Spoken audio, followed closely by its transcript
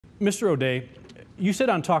Mr. O'Day, you said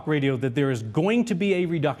on talk radio that there is going to be a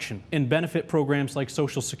reduction in benefit programs like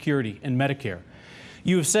Social Security and Medicare.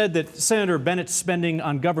 You have said that Senator Bennett's spending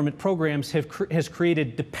on government programs has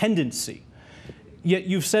created dependency. Yet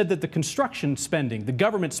you've said that the construction spending, the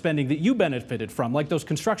government spending that you benefited from, like those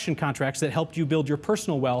construction contracts that helped you build your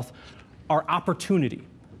personal wealth, are opportunity.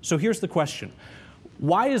 So here's the question.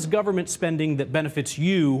 Why is government spending that benefits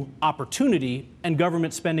you opportunity and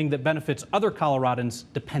government spending that benefits other Coloradans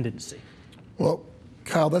dependency? Well,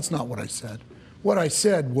 Kyle, that's not what I said. What I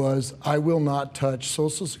said was I will not touch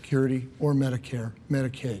Social Security or Medicare,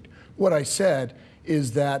 Medicaid. What I said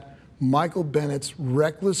is that Michael Bennett's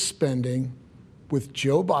reckless spending with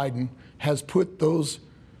Joe Biden has put those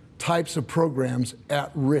types of programs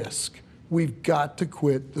at risk. We've got to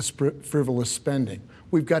quit the frivolous spending.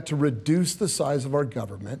 We've got to reduce the size of our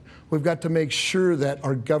government. We've got to make sure that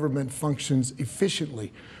our government functions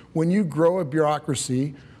efficiently. When you grow a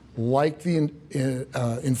bureaucracy like the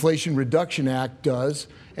Inflation Reduction Act does,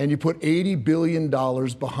 and you put $80 billion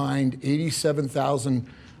behind 87,000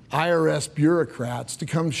 IRS bureaucrats to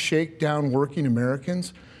come shake down working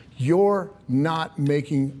Americans, you're not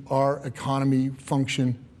making our economy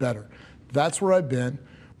function better. That's where I've been.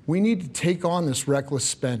 We need to take on this reckless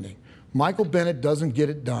spending. Michael Bennet doesn't get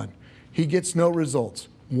it done. He gets no results.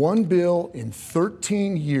 One bill in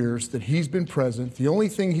 13 years that he's been president, the only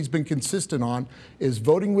thing he's been consistent on is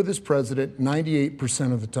voting with his president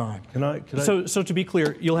 98% of the time. So to be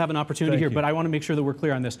clear, you'll have an opportunity here, but I want to make sure that we're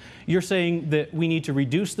clear on this. You're saying that we need to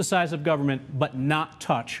reduce the size of government but not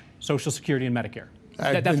touch Social Security and Medicare.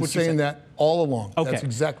 I've been saying that all along. Okay. That's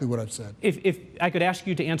exactly what I've said. If I could ask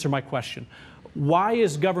you to answer my question. Why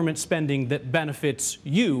is government spending that benefits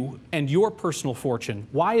you and your personal fortune,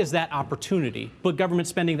 why is that opportunity, but government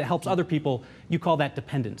spending that helps other people, you call that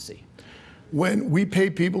dependency? When we pay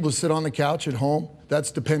people to sit on the couch at home,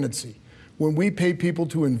 that's dependency. When we pay people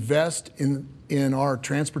to invest in our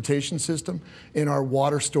transportation system, in our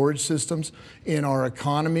water storage systems, in our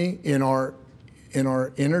economy, in our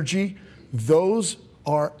energy, those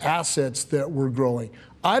are assets that we're growing.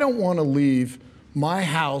 I don't want to leave my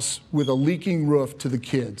house with a leaking roof to the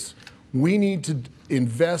kids. We need to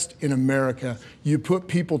invest in America. You put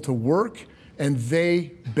people to work, and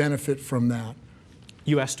they benefit from that.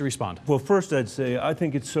 You asked to respond. Well, first I'd say I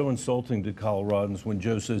think it's so insulting to Coloradans when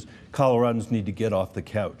Joe says Coloradans need to get off the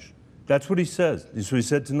couch. That's what he says. That's what he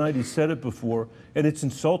said tonight. He said it before, and it's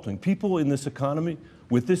insulting. People in this economy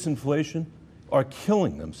with this inflation are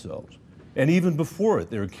killing themselves. And even before it,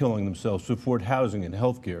 they were killing themselves to afford housing and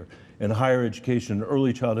health care and higher education and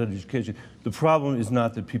early childhood education. The problem is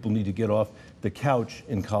not that people need to get off the couch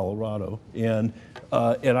in Colorado. And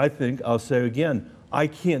I think, I'll say again, I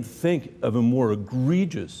can't think of a more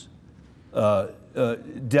egregious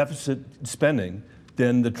deficit spending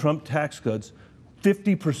than the Trump tax cuts,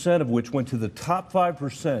 50% of which went to the top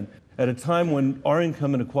 5%, at a time when our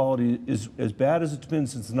income inequality is as bad as it's been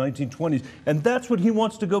since the 1920s. And that's what he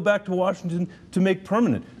wants to go back to Washington to make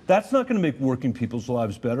permanent. That's not going to make working people's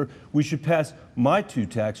lives better. We should pass my two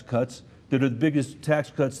tax cuts that are the biggest tax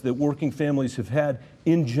cuts that working families have had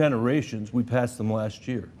in generations. We passed them last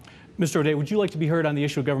year. Mr. O'Day, would you like to be heard on the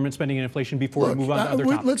issue of government spending and inflation before we move on to other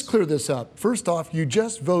topics? Let's clear this up. First off, you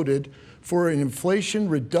just voted for an Inflation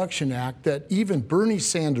Reduction Act that even Bernie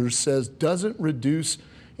Sanders says doesn't reduce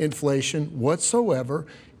inflation whatsoever.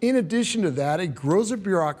 In addition to that, it grows a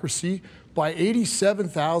bureaucracy by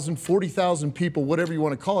 87,000, 40,000 people, whatever you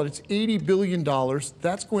want to call it. It's $80 billion.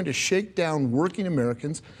 That's going to shake down working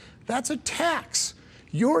Americans. That's a tax.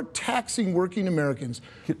 You're taxing working Americans.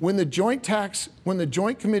 When the Joint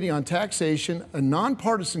Committee on Taxation, a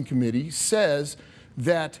nonpartisan committee, says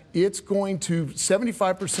that it's going to,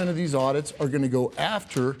 75% of these audits are going to go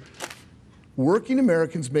after working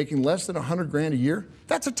Americans making less than 100 grand a year,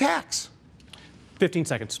 that's a tax. 15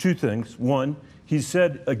 seconds. Two things. One, he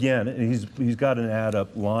said again, and he's got an ad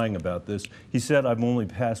up lying about this. He said, I've only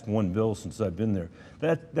passed one bill since I've been there.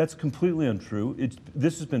 That's completely untrue.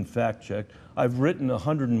 This has been fact-checked. I've written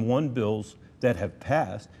 101 bills that have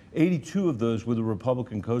passed. 82 of those with a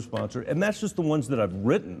Republican co-sponsor, and that's just the ones that I've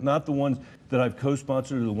written, not the ones that I've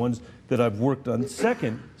co-sponsored or the ones that I've worked on.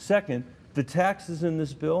 Second, the taxes in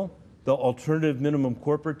this bill, the alternative minimum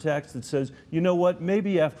corporate tax that says, you know what,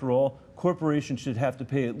 maybe after all, corporations should have to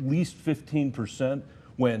pay at least 15%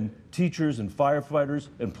 when teachers and firefighters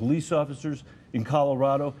and police officers in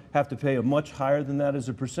Colorado have to pay a much higher than that as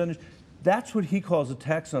a percentage. That's what he calls a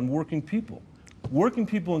tax on working people. Working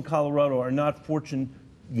people in Colorado are not Fortune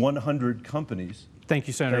 100 companies. Thank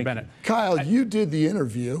you, Senator Bennet. Kyle, you did the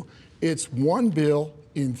interview. It's one bill,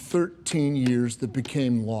 in 13 years that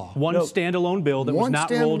became law. One standalone bill that was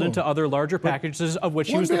not rolled into other larger packages of which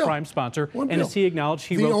he was the prime sponsor. And as he acknowledged,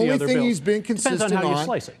 he wrote the other bills. The only thing he's been consistent Depends on how you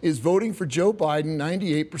slice it. is voting for Joe Biden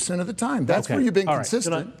 98% of the time. That's where you've been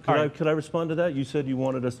consistent. Could I respond to that? You said you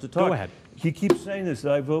wanted us to talk. Go ahead. He keeps saying this,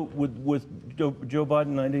 that I vote with Joe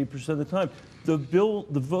Biden 98% of the time. The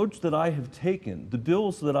votes that I have taken, the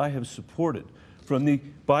bills that I have supported, from the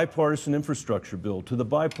bipartisan infrastructure bill to the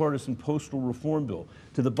bipartisan postal reform bill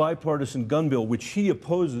to the bipartisan gun bill, which he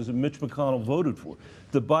opposes and Mitch McConnell voted for,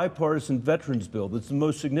 the bipartisan veterans bill that's the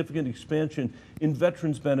most significant expansion in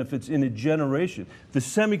veterans benefits in a generation, the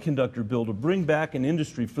semiconductor bill to bring back an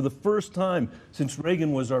industry for the first time since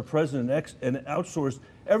Reagan was our president and outsourced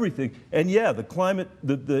everything, and yeah,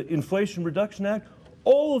 the Inflation Reduction Act.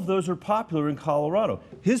 All of those are popular in Colorado.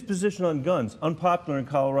 His position on guns, unpopular in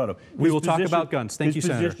Colorado. We will talk about guns. Thank you,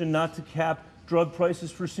 Senator. His position not to cap drug prices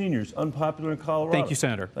for seniors, unpopular in Colorado. Thank you,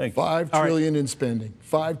 Senator. $5 trillion in spending.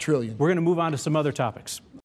 $5 trillion. We're going to move on to some other topics.